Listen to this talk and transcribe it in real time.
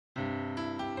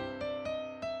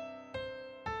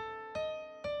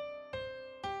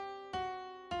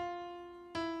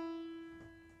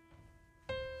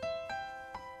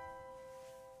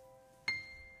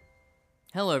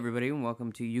Hello, everybody, and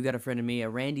welcome to You Got a Friend in Me, a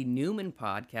Randy Newman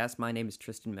podcast. My name is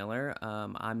Tristan Miller.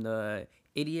 I'm the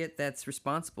idiot that's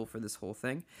responsible for this whole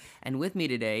thing. And with me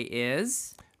today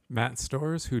is... Matt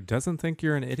Storrs, who doesn't think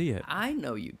you're an idiot. I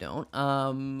know you don't,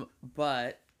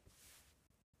 but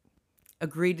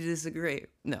agree to disagree.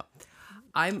 No.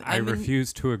 I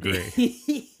refuse to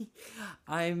agree.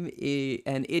 I'm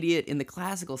an idiot in the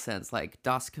classical sense, like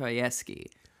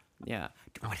Dostoevsky. Yeah.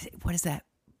 What is that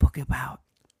book about?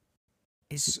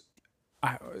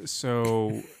 I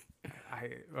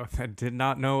did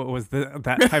not know it was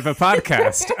that type of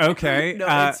podcast. Okay.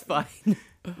 No, it's fine.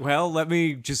 Well, let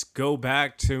me just go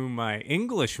back to my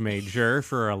English major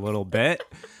for a little bit.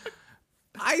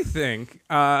 I think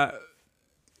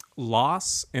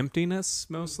loss, emptiness,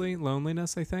 mostly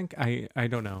loneliness. I think I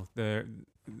don't know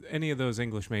any of those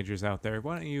English majors out there.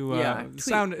 Why don't you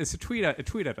tweet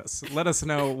at us? Let us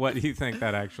know what you think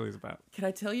that actually is about. Can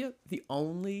I tell you the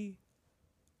only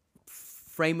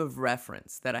frame of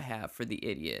reference that I have for the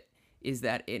idiot is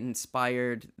that it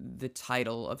inspired the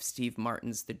title of Steve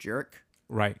Martin's The Jerk.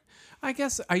 Right. I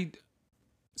guess I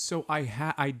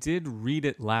did read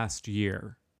it last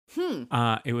year.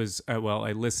 It was I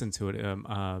listened to it.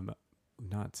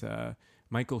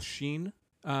 Michael Sheen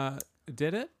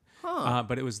did it.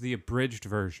 But it was the abridged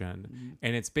version,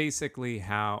 and it's basically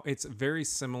how it's very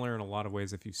similar in a lot of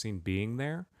ways if you've seen Being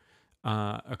There.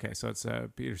 Okay, so it's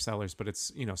Peter Sellers, but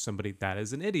it's somebody that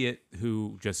is an idiot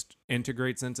who just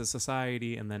integrates into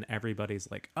society, and then everybody's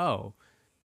like, oh,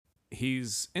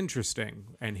 he's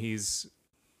interesting, and he's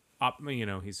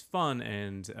fun,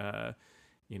 and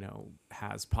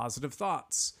has positive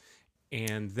thoughts,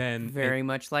 and then very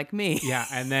much like me. Yeah,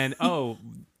 and then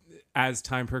as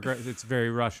time progresses, it's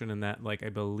very Russian in that, like, I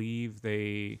believe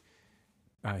he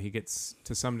gets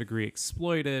to some degree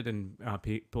exploited, and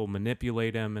people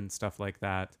manipulate him and stuff like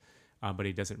that, but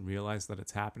he doesn't realize that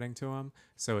it's happening to him.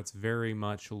 So it's very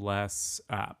much less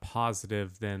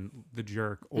positive than The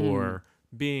Jerk or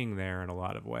Being There in a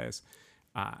lot of ways.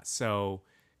 So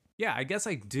yeah, I guess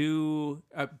I do.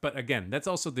 But again, that's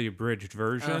also the abridged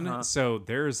version. So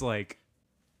there's like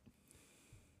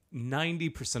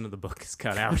 90% of the book is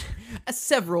cut out.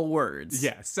 Several words.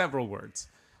 Yeah, several words.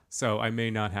 So I may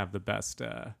not have the best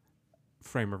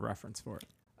frame of reference for it.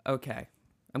 Okay.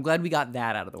 I'm glad we got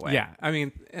that out of the way. Yeah. I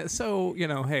mean, so,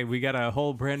 hey, we got a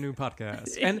whole brand new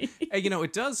podcast. And,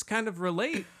 it does kind of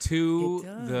relate to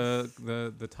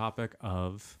the topic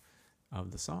of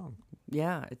the song.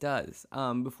 Yeah, it does.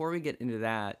 Before we get into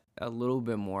that a little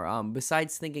bit more,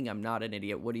 besides thinking I'm not an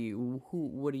idiot, what do you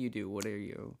do? What are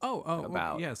you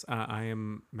about? Yes, I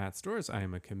am Matt Storrs. I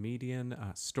am a comedian,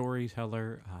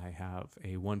 storyteller. I have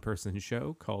a one-person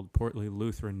show called Portly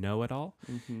Lutheran Know-It-All,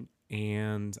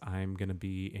 and I'm going to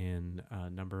be in a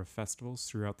number of festivals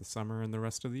throughout the summer and the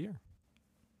rest of the year.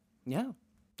 Yeah,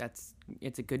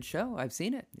 it's a good show. I've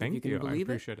seen it. Thank you. I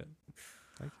appreciate it.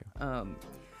 Thank you.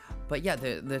 But yeah,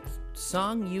 the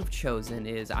song you've chosen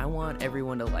is I Want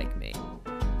Everyone to Like Me.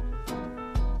 I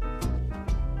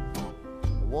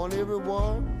want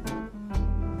everyone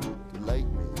to like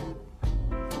me.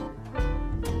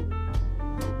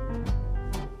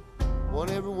 I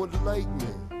want everyone to like me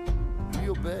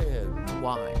real bad.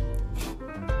 Why?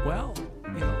 Well,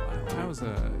 I was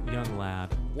a young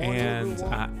lad, and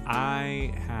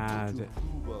I had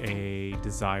a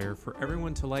desire for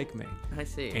everyone to like me. I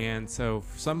see. And so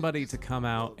for somebody to come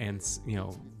out and,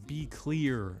 be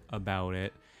clear about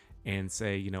it and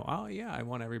say, oh yeah, I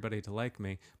want everybody to like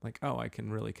me. I'm like, oh, I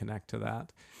can really connect to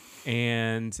that.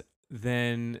 And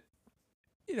then,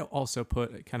 also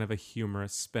put kind of a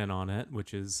humorous spin on it,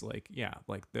 which is like, yeah,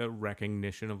 like the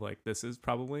recognition of like, this is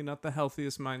probably not the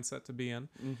healthiest mindset to be in,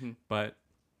 but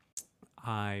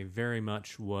I very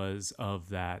much was of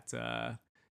that,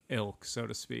 ilk, so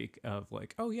to speak, of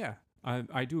like, oh yeah,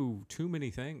 I do too many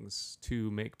things to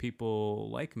make people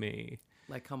like me.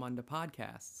 Like come onto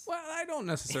podcasts. Well, I don't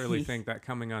necessarily think that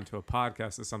coming onto a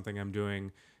podcast is something I'm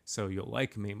doing so you'll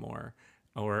like me more.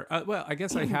 Or, I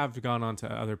guess I have gone on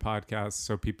to other podcasts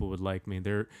so people would like me.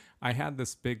 I had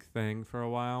this big thing for a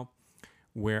while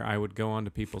where I would go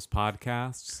onto people's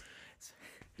podcasts.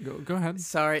 Go ahead.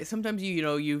 Sorry. Sometimes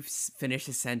you finish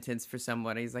a sentence for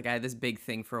someone. He's like, I had this big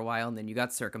thing for a while, and then you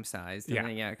got circumcised. And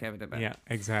Yeah. Then, okay. Yeah,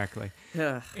 exactly.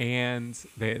 And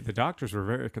the doctors were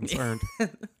very concerned.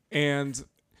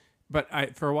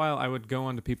 But for a while, I would go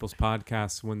onto people's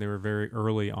podcasts when they were very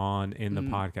early on in the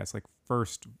podcast, like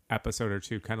first episode or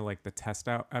two, kind of like the test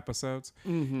out episodes.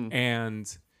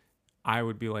 And I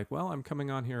would be like, well, I'm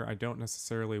coming on here. I don't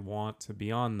necessarily want to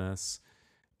be on this.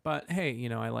 But hey,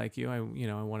 I like you. I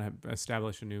want to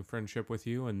establish a new friendship with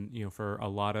you. And, for a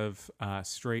lot of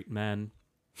straight men,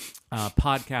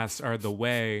 podcasts are the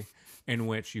way in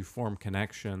which you form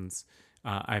connections.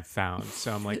 I've found.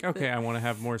 So I'm like, okay, I want to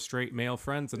have more straight male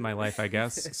friends in my life, I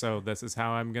guess. So this is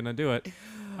how I'm going to do it.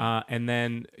 And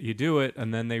then you do it,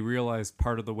 and then they realize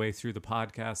part of the way through the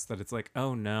podcast that it's like,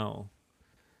 oh no,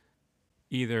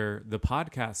 either the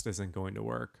podcast isn't going to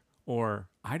work, or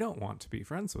I don't want to be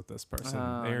friends with this person.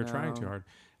 Oh, They are trying too no. hard.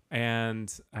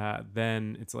 And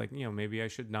then it's like, maybe I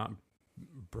should not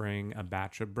bring a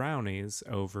batch of brownies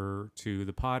over to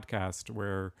the podcast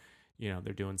where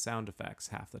they're doing sound effects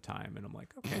half the time, and I'm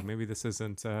like, okay, maybe this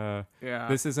isn't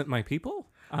this isn't my people.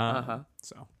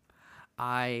 So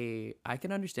I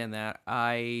can understand that.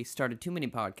 I started too many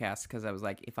podcasts because I was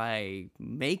like, if I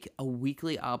make a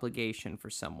weekly obligation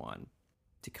for someone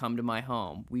to come to my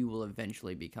home, we will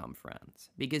eventually become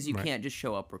friends. Because you Right. can't just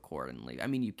show up, record, and leave. I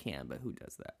mean, you can, but who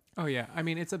does that? oh yeah, I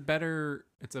mean it's a better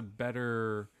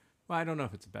well, I don't know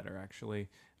if it's better actually.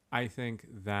 I think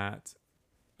that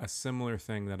a similar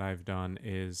thing that I've done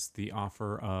is the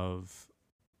offer of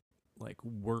like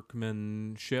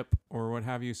workmanship or what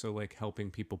have you. So like helping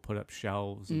people put up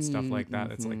shelves and stuff like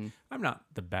that. It's like, I'm not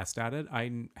the best at it.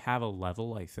 I have a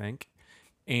level, I think,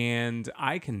 and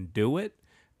I can do it.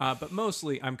 But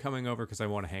mostly I'm coming over because I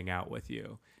want to hang out with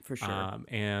you. For sure.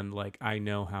 And like, I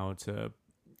know how to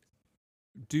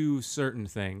do certain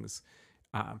things.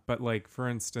 But like, for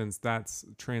instance, that's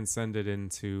transcended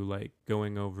into like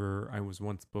going over. I was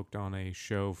once booked on a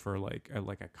show for like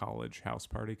a college house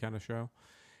party kind of show,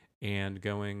 and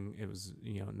it was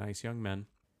nice young men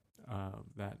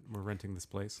that were renting this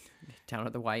place. Down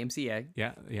at the YMCA.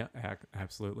 Yeah,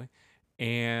 absolutely.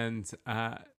 And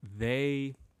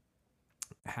they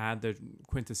had the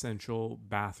quintessential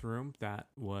bathroom that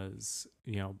was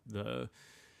the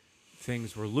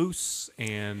things were loose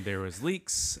and there was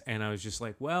leaks, and I was just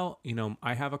like, well,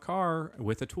 I have a car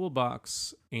with a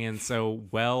toolbox, and so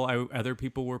other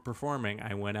people were performing,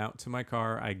 I went out to my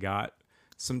car, I got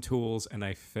some tools, and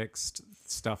I fixed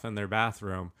stuff in their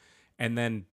bathroom, and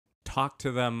then talked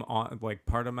to them on, like,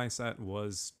 part of my set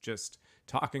was just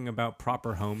talking about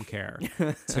proper home care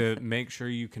to make sure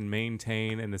you can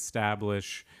maintain and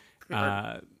establish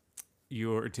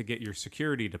to get your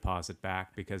security deposit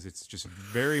back, because it's just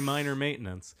very minor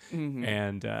maintenance.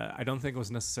 And I don't think it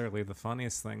was necessarily the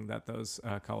funniest thing that those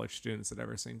college students had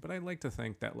ever seen, but I like to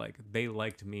think that like they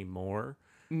liked me more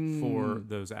for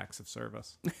those acts of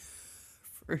service.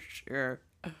 For sure.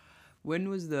 When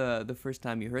was the first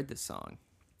time you heard this song?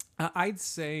 I'd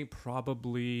say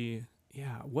probably,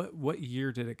 yeah. What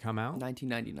year did it come out?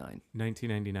 1999.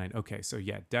 1999. Okay, so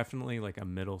yeah, definitely like a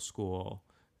middle school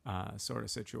sort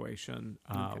of situation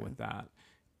with that.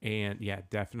 And yeah,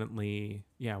 definitely.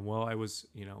 Yeah, well, I was,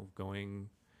 going,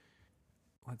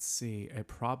 let's see, it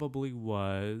probably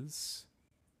was,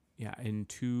 in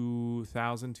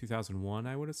 2000, 2001,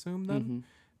 I would assume then.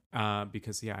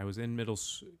 Because, yeah, I was in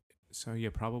so yeah,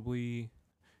 probably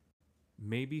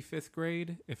maybe 5th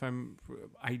grade.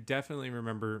 I definitely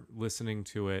remember listening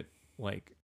to it,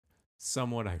 like,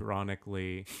 somewhat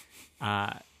ironically,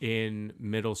 in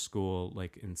middle school,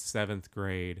 like in 7th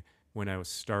grade, when I was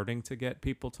starting to get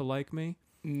people to like me,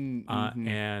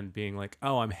 and being like,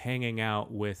 oh, I'm hanging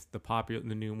out with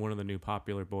one of the new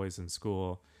popular boys in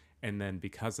school, and then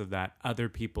because of that, other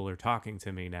people are talking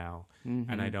to me now,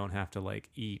 and I don't have to like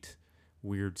eat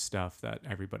weird stuff that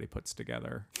everybody puts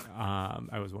together.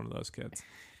 I was one of those kids,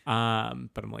 but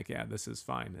I'm like, yeah, this is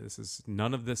fine.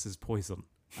 None of this is poison.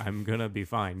 I'm gonna be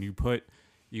fine. You put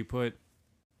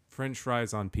French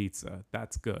fries on pizza.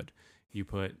 That's good. You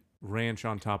put ranch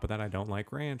on top of that. I don't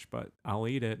like ranch, but I'll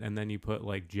eat it. And then you put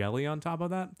like jelly on top of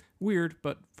that. Weird,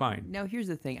 but fine. Now here's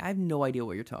the thing. I have no idea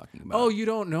what you're talking about. Oh, you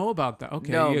don't know about that?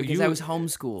 Okay. No, because I was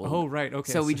homeschooled. Oh, right.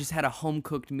 Okay. So we just had a home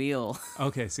cooked meal.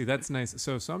 Okay. See, that's nice.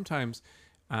 So sometimes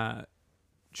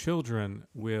children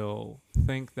will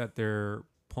think that they're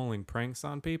pulling pranks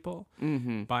on people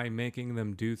by making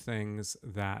them do things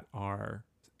that are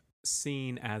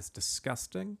seen as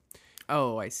disgusting.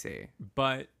 Oh, I see.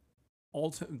 But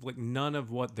ultimately, like, none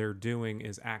of what they're doing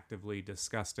is actively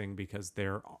disgusting, because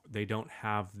they don't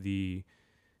have the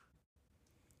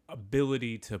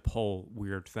ability to pull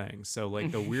weird things. So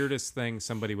like the weirdest thing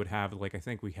somebody would have, like, I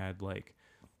think we had like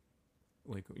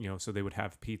so they would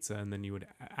have pizza, and then you would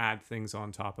add things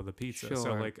on top of the pizza. Sure.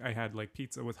 So like I had like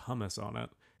pizza with hummus on it,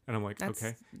 and I'm like,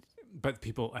 okay. But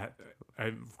people at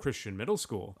Christian middle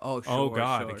school, oh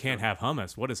God, they can't have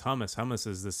hummus. What is hummus? Hummus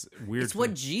is this weird. It's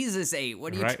what Jesus ate.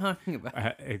 What are you talking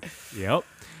about? Yep.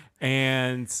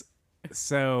 And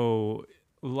so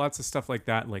lots of stuff like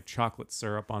that, like chocolate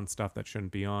syrup on stuff that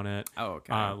shouldn't be on it. Oh,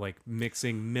 okay. Like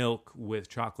mixing milk with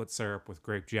chocolate syrup with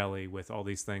grape jelly with all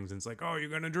these things. And it's like, oh, you're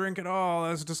going to drink it all.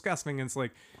 That's disgusting. And it's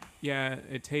like, yeah,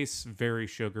 it tastes very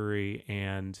sugary.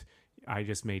 And I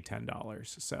just made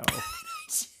 $10. So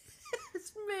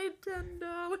It's made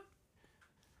 $10.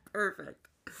 Perfect.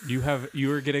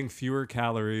 you are getting fewer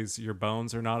calories. Your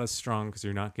bones are not as strong because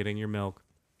you're not getting your milk.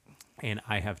 And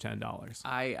I have $10.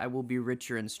 I will be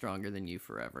richer and stronger than you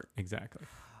forever. Exactly.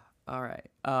 All right.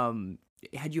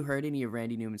 Had you heard any of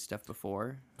Randy Newman's stuff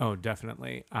before? Oh,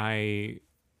 definitely. My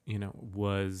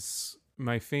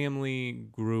family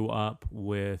grew up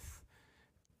with,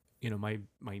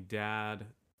 my dad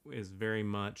is very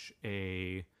much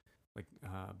a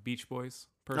Beach Boys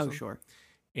person. Oh, sure.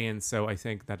 And so I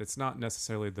think that it's not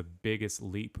necessarily the biggest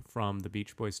leap from the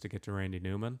Beach Boys to get to Randy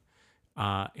Newman.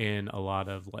 In a lot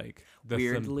of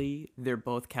Weirdly, they're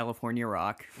both California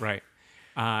rock. Right.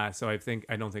 So I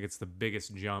don't think it's the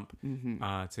biggest jump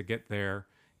to get there.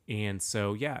 And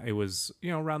so, yeah, it was,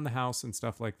 around the house and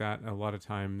stuff like that. A lot of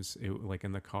times,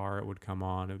 in the car, it would come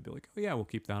on. It would be like, oh, yeah, we'll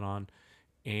keep that on.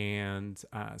 And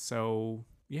so,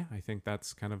 yeah, I think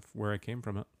that's kind of where I came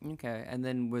from it. Okay. And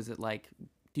then was it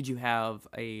did you have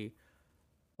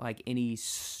any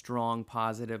strong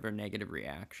positive or negative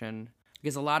reaction?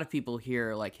 Because a lot of people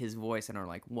hear his voice and are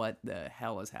like, what the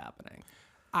hell is happening?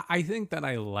 I think that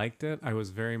I liked it. I was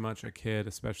very much a kid,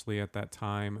 especially at that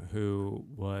time, who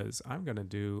was, I'm going to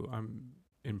do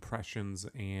impressions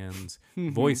and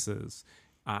voices.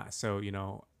 So,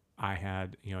 I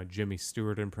had, a Jimmy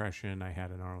Stewart impression. I had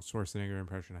an Arnold Schwarzenegger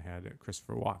impression. I had a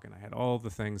Christopher Walken. I had all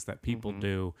the things that people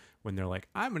do when they're like,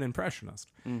 I'm an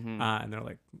impressionist. And they're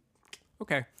like,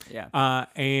 okay. Yeah.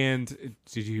 And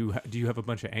do you have a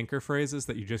bunch of anchor phrases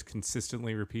that you just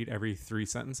consistently repeat every 3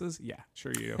 sentences? Yeah,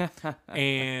 sure you do.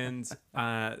 And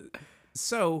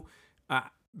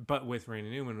but with Randy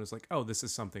Newman, it was like, oh, this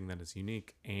is something that is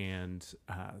unique and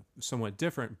somewhat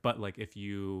different. But if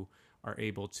you are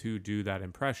able to do that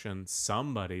impression,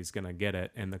 somebody's gonna get it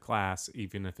in the class,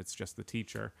 even if it's just the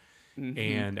teacher.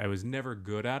 And I was never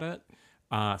good at it.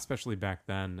 Especially back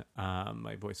then,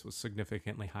 my voice was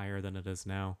significantly higher than it is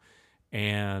now.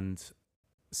 And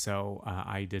so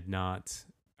I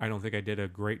don't think I did a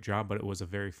great job, but it was a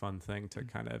very fun thing to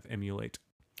kind of emulate.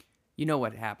 You know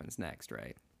what happens next,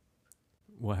 right?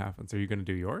 What happens? Are you going to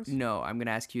do yours? No, I'm going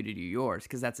to ask you to do yours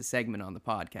because that's a segment on the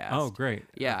podcast. Oh, great.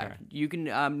 Yeah, Okay. you can.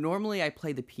 Normally, I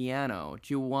play the piano.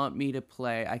 Do you want me to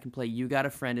play? I can play "You Got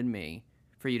a Friend in Me"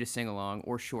 for you to sing along,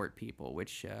 or "Short People,"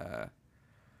 which.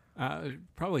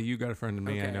 Probably You Got a Friend in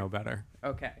Me. Okay. I know better.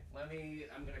 Okay,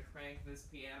 I'm gonna crank this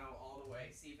piano all the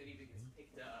way. See if it even gets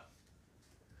picked up.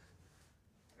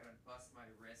 I'm gonna bust my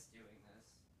wrist doing this.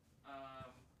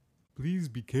 Please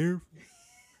be careful.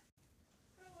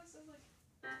 I sound like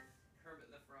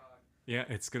Kermit the Frog. Yeah,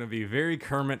 it's gonna be very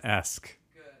Kermit-esque.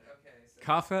 Good. Okay. So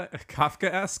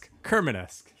Kafka-esque,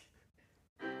 Kermit-esque.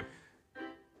 Ooh,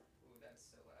 that's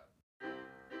so loud.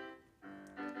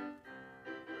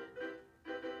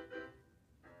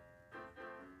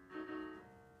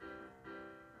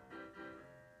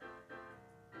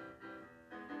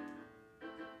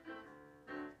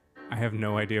 I have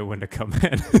no idea when to come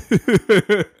in.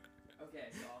 Okay,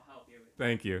 so I'll help you with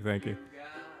Thank you. You got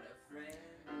a friend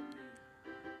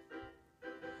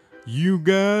in me. You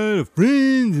got a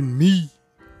friend in me.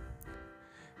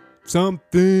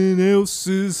 Something else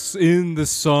is in the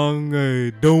song. I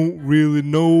don't really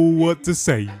know what to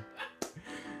say.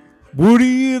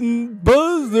 Woody and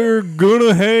Buzz, they're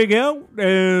gonna hang out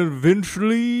and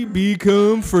eventually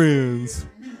become friends.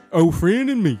 Oh, friend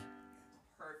and me.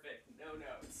 Perfect. No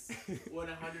notes.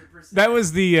 100%. That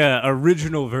was the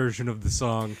original version of the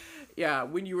song. Yeah,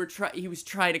 when you were he was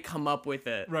trying to come up with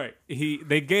it. Right.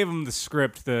 They gave him the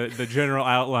script, the general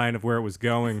outline of where it was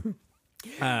going.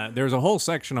 There was a whole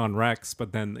section on Rex,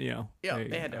 but then they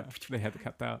had to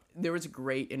cut that out. There was a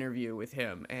great interview with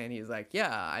him, and he's like,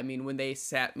 "Yeah, I mean, when they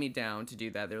sat me down to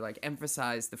do that, they're like,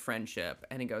 emphasize the friendship,"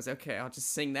 and he goes, "Okay, I'll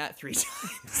just sing that 3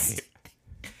 times."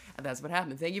 And that's what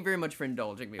happened. Thank you very much for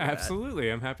indulging me with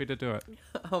Absolutely, I'm happy to do it.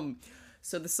 that.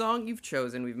 So the song you've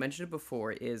chosen, we've mentioned it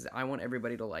before, is "I Want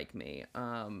Everybody to Like Me,"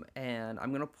 and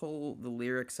I'm gonna pull the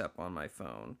lyrics up on my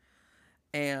phone,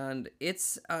 and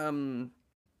it's a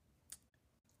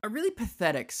really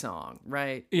pathetic song,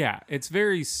 right? Yeah, it's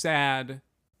very sad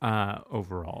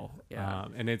overall. Yeah.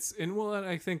 And I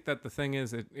think that the thing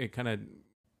is, it kind of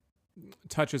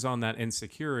touches on that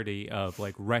insecurity of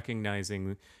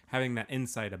recognizing, having that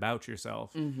insight about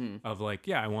yourself of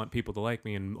I want people to like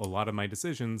me, and a lot of my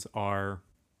decisions are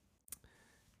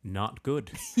not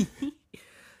good.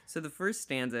 So the first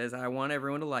stanza is, I want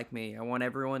everyone to like me. I want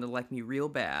everyone to like me real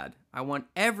bad. I want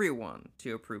everyone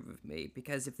to approve of me,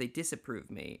 because if they disapprove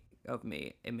of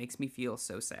me, it makes me feel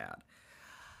so sad.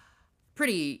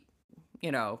 Pretty,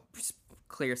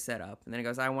 clear setup. And then it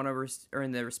goes, I want to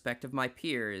earn the respect of my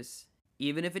peers,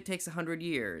 even if it takes 100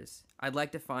 years. I'd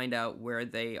like to find out where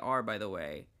they are, by the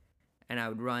way, and I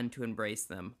would run to embrace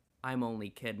them. I'm only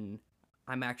kidding.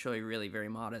 I'm actually really very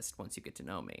modest once you get to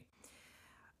know me.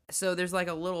 So there's like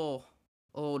a little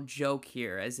joke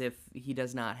here, as if he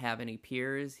does not have any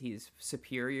peers. He's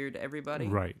superior to everybody.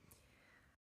 Right.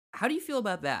 How do you feel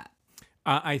about that?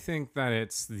 I think that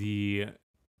it's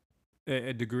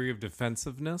a degree of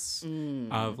defensiveness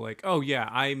of like, oh yeah,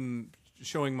 I'm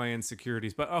showing my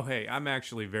insecurities, but oh hey, I'm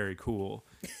actually very cool.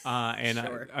 And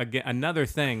Sure. Again, another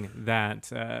thing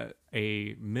that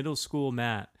a middle school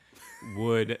Matt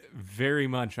would very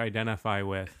much identify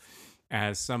with,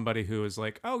 as somebody who is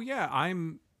like, oh yeah,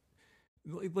 I'm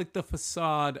like the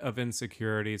facade of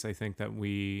insecurities. I think that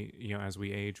we, as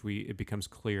we age, it becomes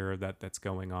clear that that's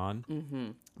going on.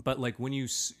 Mm-hmm. But like when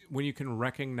you can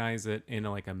recognize it in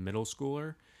like a middle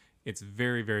schooler, it's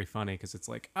very, very funny, because it's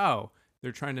like, oh,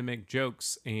 they're trying to make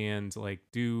jokes and like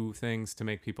do things to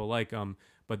make people like them,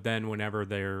 but then whenever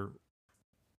they're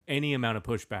any amount of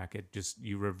pushback,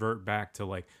 you revert back to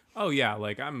like, oh yeah,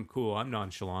 like I'm cool, I'm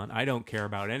nonchalant, I don't care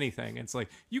about anything. It's like,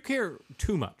 you care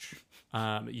too much.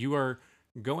 You are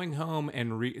going home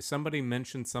and somebody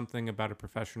mentioned something about a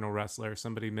professional wrestler,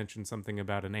 somebody mentioned something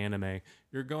about an anime.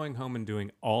 You're going home and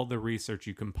doing all the research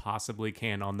you can possibly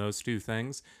can on those two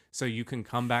things, so you can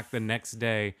come back the next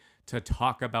day to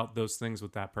talk about those things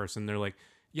with that person. They're like,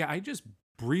 yeah, I just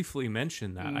briefly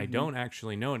mentioned that. I don't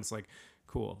actually know. And it's like,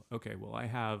 cool. Okay, well, I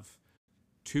have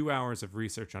 2 hours of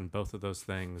research on both of those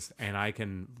things, and I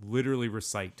can literally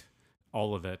recite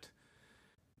all of it.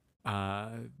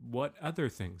 What other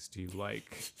things do you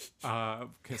like?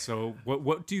 Okay, so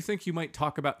what do you think you might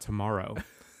talk about tomorrow?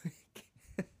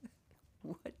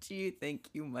 What do you think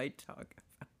you might talk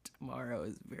about tomorrow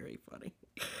is very funny.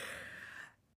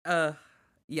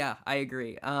 Yeah, I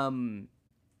agree.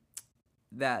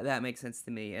 That makes sense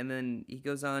to me. And then he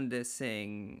goes on to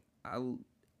sing, a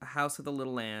house with a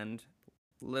little land,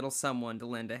 little someone to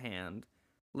lend a hand,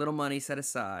 little money set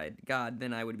aside, God,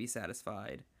 then I would be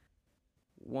satisfied.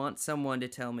 Want someone to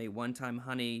tell me one time,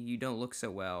 honey, you don't look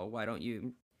so well. Why don't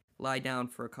you lie down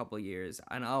for a couple years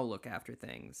and I'll look after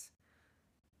things.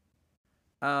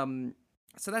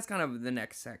 So that's kind of the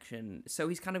next section. So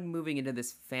he's kind of moving into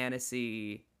this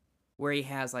fantasy where he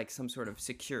has like some sort of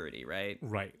security, right?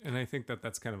 Right. And I think that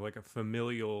that's kind of like a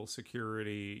familial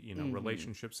security,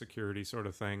 relationship security sort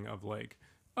of thing of like,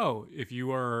 oh, if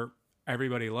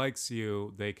everybody likes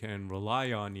you, they can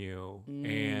rely on you.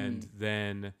 And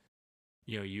then,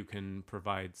 you can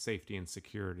provide safety and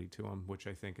security to them, which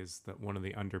I think is one of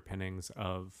the underpinnings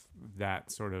of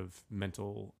that sort of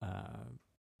mental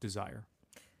desire.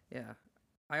 Yeah.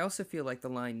 I also feel like the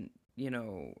line,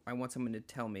 I want someone to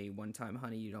tell me one time,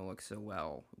 honey, you don't look so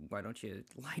well. Why don't you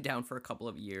lie down for a couple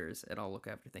of years and I'll look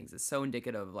after things? It's so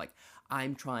indicative of like,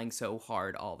 I'm trying so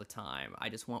hard all the time. I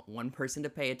just want one person to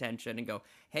pay attention and go,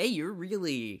 hey, you're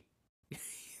really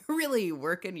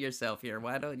working yourself here.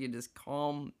 Why don't you just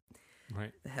calm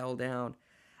the hell down?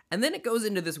 And then it goes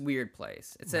into this weird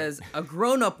place. It says, a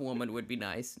grown-up woman would be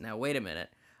nice. Now, wait a minute.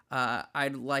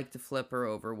 I'd like to flip her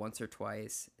over once or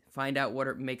twice, find out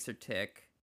what makes her tick.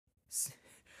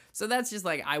 So that's just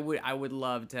like, I would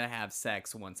love to have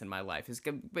sex once in my life. It's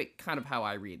kind of how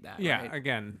I read that. Yeah, right?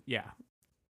 again, yeah.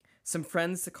 Some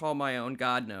friends to call my own,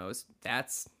 God knows.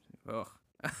 That's, ugh.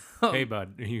 Hey,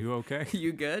 bud, are you okay?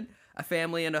 You good? A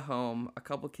family and a home, a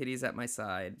couple kitties at my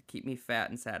side, keep me fat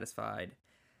and satisfied.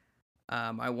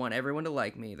 I want everyone to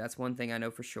like me. That's one thing I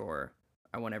know for sure.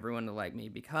 I want everyone to like me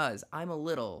because I'm a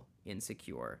little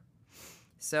insecure.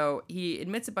 So he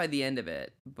admits it by the end of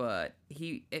it, but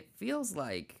it feels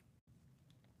like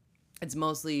it's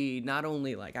mostly not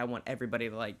only like I want everybody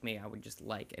to like me, I would just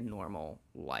like a normal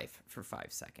life for 5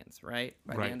 seconds, right?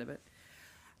 By the end of it.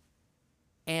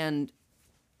 And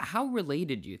how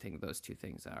related do you think those two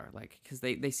things are? Like, because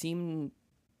they seem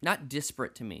not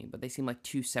disparate to me, but they seem like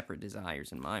two separate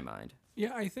desires in my mind.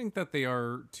 Yeah, I think that they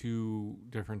are two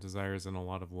different desires in a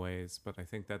lot of ways, but I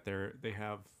think that they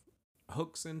have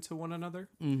hooks into one another.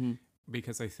 Mm-hmm.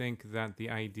 Because I think that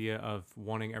the idea of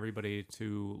wanting everybody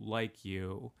to like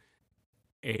you,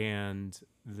 and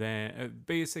then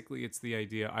basically it's the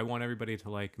idea, I want everybody to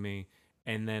like me,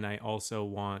 and then I also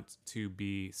want to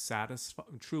be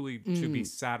truly to be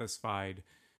satisfied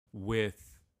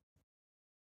with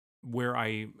where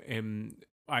I am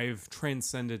I've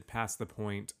transcended past the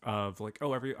point of like,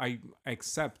 oh, I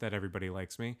accept that everybody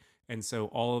likes me. And so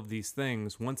all of these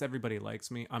things, once everybody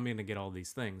likes me, I'm going to get all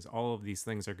these things. All of these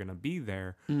things are going to be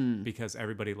there because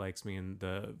everybody likes me and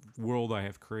the world I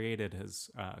have created has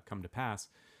come to pass.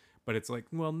 But it's like,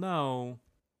 well, no,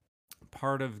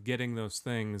 part of getting those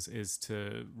things is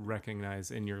to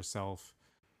recognize in yourself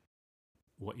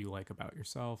what you like about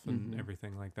yourself and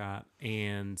everything like that.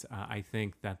 And I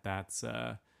think that that's,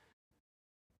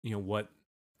 what,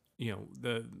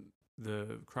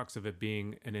 the crux of it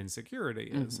being an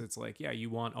insecurity is. It's like, yeah, you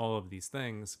want all of these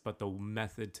things, but the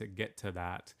method to get to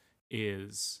that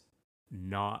is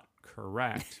not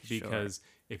correct because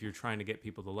if you're trying to get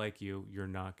people to like you,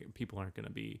 people aren't going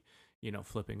to be,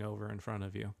 flipping over in front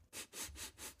of you.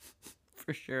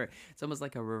 For sure. It's almost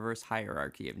like a reverse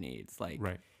hierarchy of needs. Like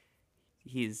Right.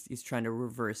 he's trying to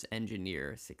reverse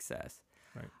engineer success.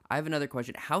 Right. I have another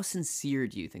question. How sincere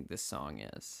do you think this song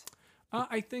is?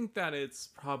 I think that it's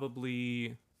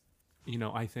probably,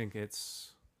 I think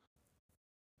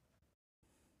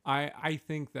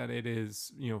that it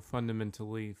is,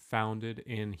 fundamentally founded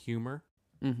in humor.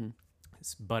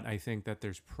 But I think that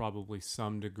there's probably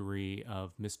some degree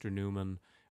of Mr. Newman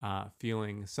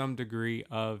feeling some degree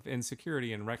of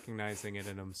insecurity and recognizing it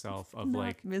in himself of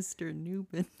like Mr.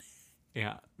 Newman.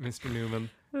 Yeah, Mr. Newman.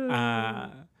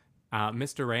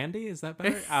 Mr. Randy, is that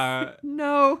better?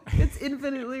 No, it's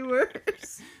infinitely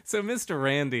worse. So Mr.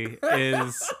 Randy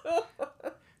is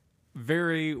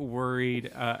very worried,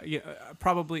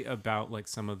 probably about like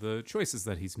some of the choices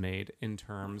that he's made in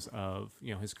terms of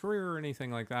his career or anything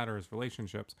like that, or his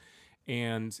relationships.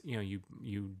 And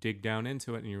you dig down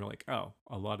into it, and you're like, oh,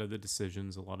 a lot of the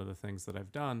decisions, a lot of the things that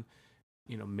I've done,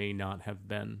 may not have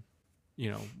been,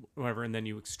 whatever. And then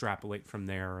you extrapolate from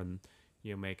there and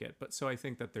make it. But so I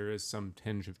think that there is some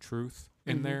tinge of truth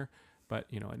in there, but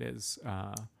it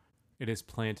is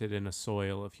planted in a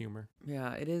soil of humor.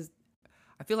 Yeah, it is.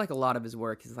 I feel like a lot of his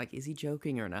work is like, is he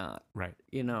joking or not? Right.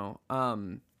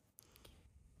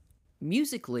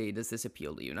 Musically, does this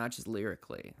appeal to you? Not just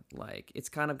lyrically. Like, it's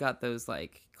kind of got those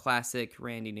like classic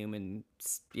Randy Newman,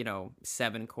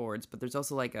 7 chords, but there's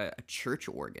also like a church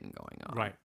organ going on.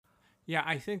 Right. Yeah,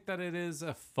 I think that it is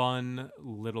a fun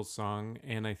little song,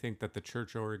 and I think that the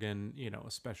church organ,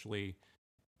 especially,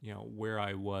 where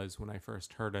I was when I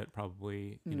first heard it,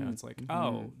 probably, it's like,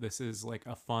 oh, this is like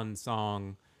a fun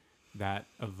song that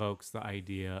evokes the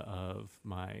idea of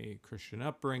my Christian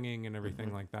upbringing and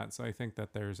everything like that. So I think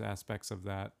that there's aspects of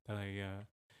that I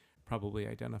probably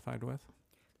identified with.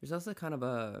 There's also kind of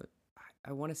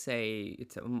I want to say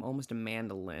it's almost a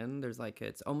mandolin. There's like,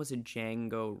 it's almost a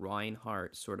Django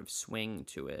Reinhardt sort of swing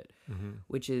to it,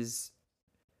 which is...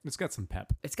 It's got some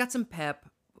pep. It's got some pep,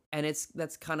 and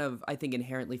that's kind of, I think,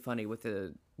 inherently funny with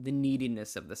the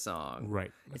neediness of the song.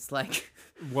 Right. It's like...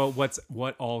 Well,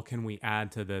 what all can we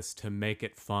add to this to make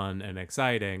it fun and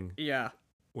exciting? Yeah.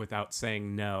 Without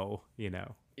saying no,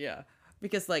 Yeah.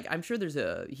 Because, like, I'm sure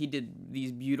he did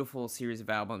these beautiful series of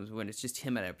albums when it's just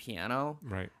him at a piano.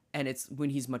 Right. And it's when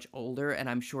he's much older, and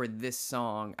I'm sure this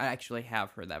song, I actually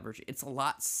have heard that version. It's a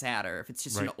lot sadder if it's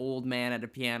just an old man at a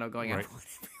piano going, I want everyone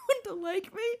to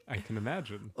like me. I can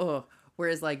imagine. Oh,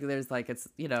 whereas like there's like, it's,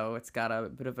 it's got a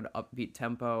bit of an upbeat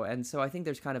tempo. And so I think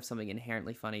there's kind of something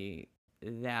inherently funny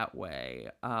that way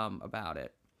about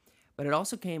it. But it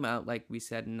also came out, like we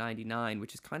said, in 99,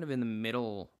 which is kind of in the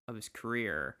middle of his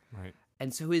career. Right.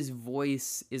 And so his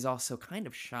voice is also kind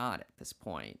of shot at this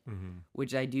point,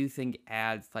 which I do think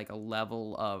adds like a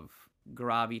level of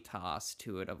gravitas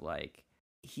to it, of like,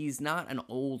 he's not an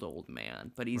old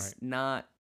man, but he's not...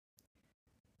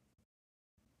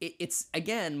 It's,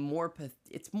 again,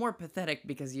 it's more pathetic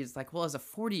because he's like, well, as a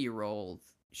 40-year-old,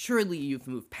 surely you've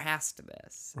moved past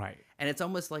this. Right. And it's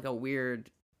almost like a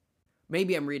weird...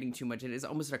 Maybe I'm reading too much. It is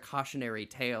almost a cautionary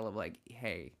tale of like,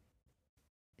 hey...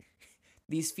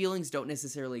 These feelings don't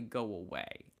necessarily go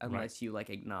away unless you like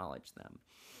acknowledge them.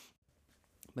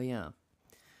 But yeah.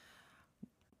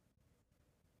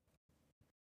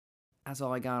 That's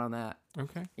all I got on that.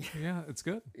 Okay. Yeah, it's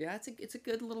good. Yeah, it's a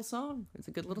good little song. It's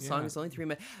a good little song. It's only 3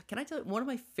 minutes. Can I tell you one of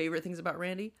my favorite things about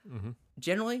Randy?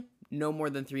 Generally, no more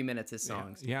than 3 minutes his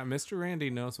songs. Yeah, Mr. Randy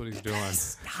knows what he's doing.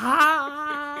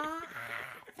 Stop!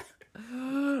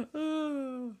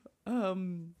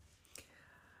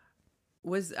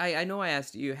 I know I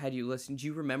asked you, had you listened, do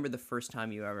you remember the first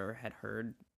time you ever had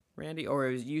heard Randy? Or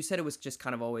you said it was just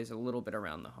kind of always a little bit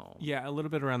around the home. Yeah, a little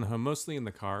bit around the home, mostly in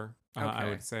the car, Okay. I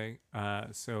would say.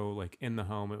 So like in the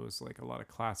home, it was like a lot of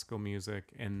classical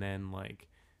music, and then like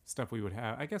stuff we would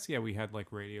have. I guess, yeah, we had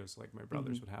like radios, like my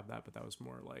brothers would have that, but that was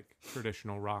more like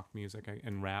traditional rock music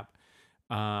and rap.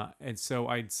 And so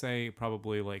I'd say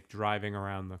probably like driving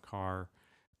around the car,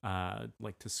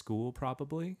 like to school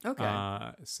probably.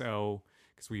 Okay. So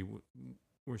because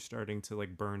we're starting to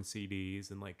like burn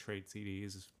CDs and like trade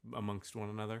CDs amongst one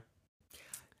another.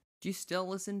 Do you still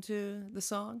listen to the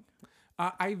song?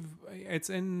 It's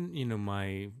in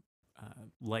my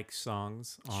like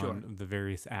songs Sure. on the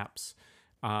various apps,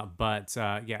 but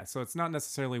yeah, so it's not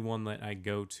necessarily one that I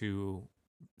go to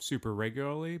super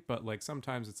regularly, but like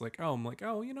sometimes it's like, oh, I'm like,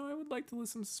 oh, I would like to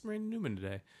listen to some Randy Newman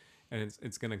today, and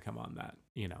it's gonna come on that,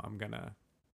 I'm gonna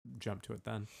jump to it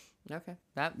then. Okay,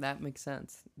 that makes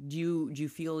sense. Do you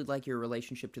feel like your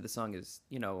relationship to the song is,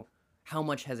 how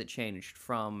much has it changed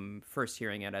from first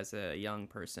hearing it as a young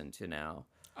person to now?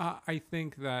 I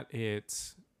think that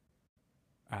it's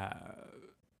uh,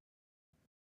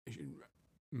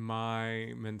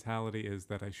 my mentality is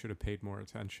that I should have paid more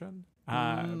attention,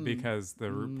 because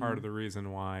part of the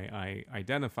reason why I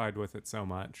identified with it so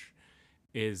much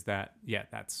is that, yeah,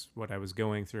 that's what I was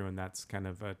going through, and that's kind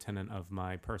of a tenet of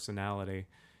my personality.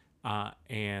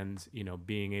 And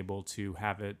being able to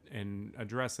have it and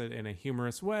address it in a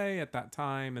humorous way at that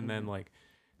time, and then like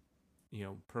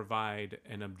provide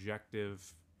an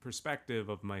objective perspective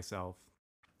of myself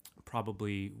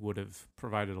probably would have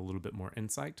provided a little bit more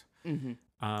insight.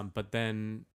 But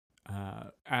then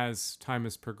as time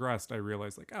has progressed, I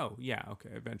realized like, oh yeah, okay,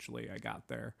 eventually I got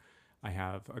there. I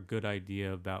have a good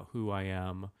idea about who I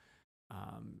am,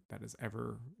 that is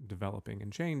ever developing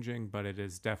and changing, but it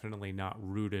is definitely not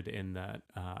rooted in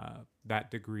that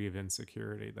degree of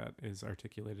insecurity that is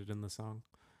articulated in the song.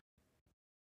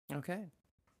 Okay.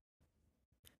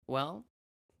 Well,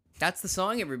 that's the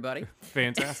song, everybody.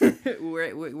 Fantastic.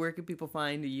 Where can people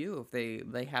find you if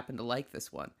they happen to like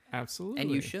this one? Absolutely. And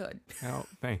you should. Oh,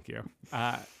 thank you.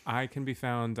 I can be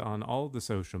found on all of the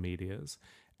social medias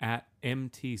at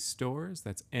MT Storrs.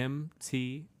 That's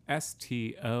MTSTORRS.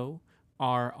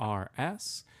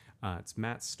 It's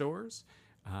Matt Storrs,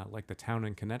 like the town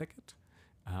in Connecticut,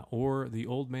 or the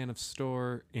Old Man of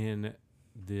Storr in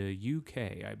the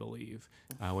UK, I believe,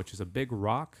 which is a big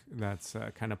rock that's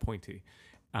kind of pointy.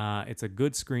 It's a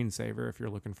good screensaver if you're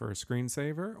looking for a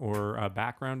screensaver or a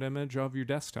background image of your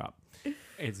desktop.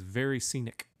 It's very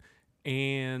scenic.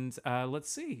 And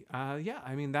let's see. Yeah,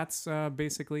 I mean, that's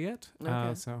basically it.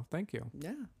 Okay. So thank you.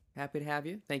 Yeah. Happy to have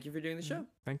you. Thank you for doing the show.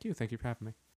 Thank you. Thank you for having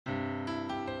me.